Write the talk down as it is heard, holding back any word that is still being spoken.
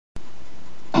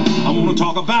wanna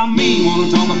talk about me,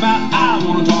 wanna talk about I,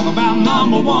 wanna talk about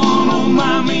number one. Oh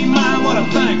my, me, my, what I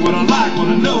think, what I like, what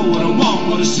I know, what I want,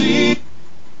 what I see.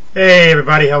 Hey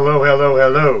everybody, hello, hello,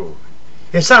 hello.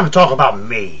 It's time to talk about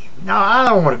me. Now, I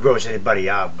don't want to gross anybody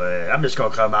out, but I'm just going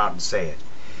to come out and say it.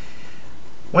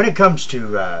 When it comes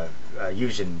to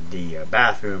using the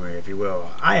bathroom, if you will,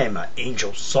 I am an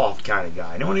angel soft kind of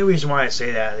guy. And the only reason why I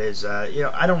say that is, I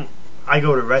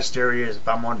go to rest areas if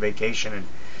I'm on vacation, and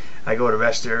I go to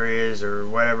rest areas or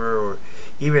whatever, or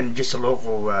even just a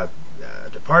local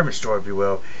department store, if you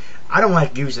will. I don't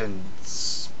like using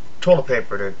toilet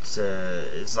paper that's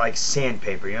is like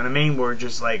sandpaper, you know what I mean? Where it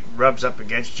just like rubs up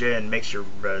against you and makes you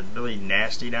really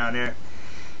nasty down there.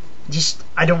 Just,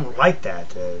 I don't like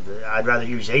that. I'd rather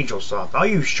use Angel Soft. I'll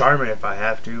use Charmin if I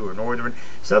have to, or Northern.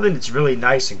 Something that's really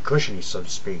nice and cushiony, so to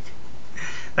speak.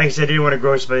 Like I said, I didn't want to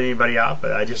gross anybody out,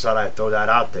 but I just thought I'd throw that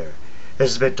out there. This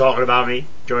has been Talking About Me.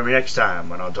 Join me next time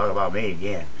when I'll talk about me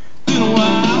again. In a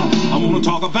while, I wanna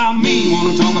talk about me,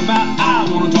 wanna talk about I,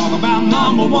 wanna talk about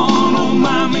number one. Oh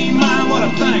my, me, my, what I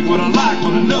think, what I like,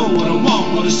 what I know, what I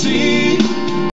want, what I see.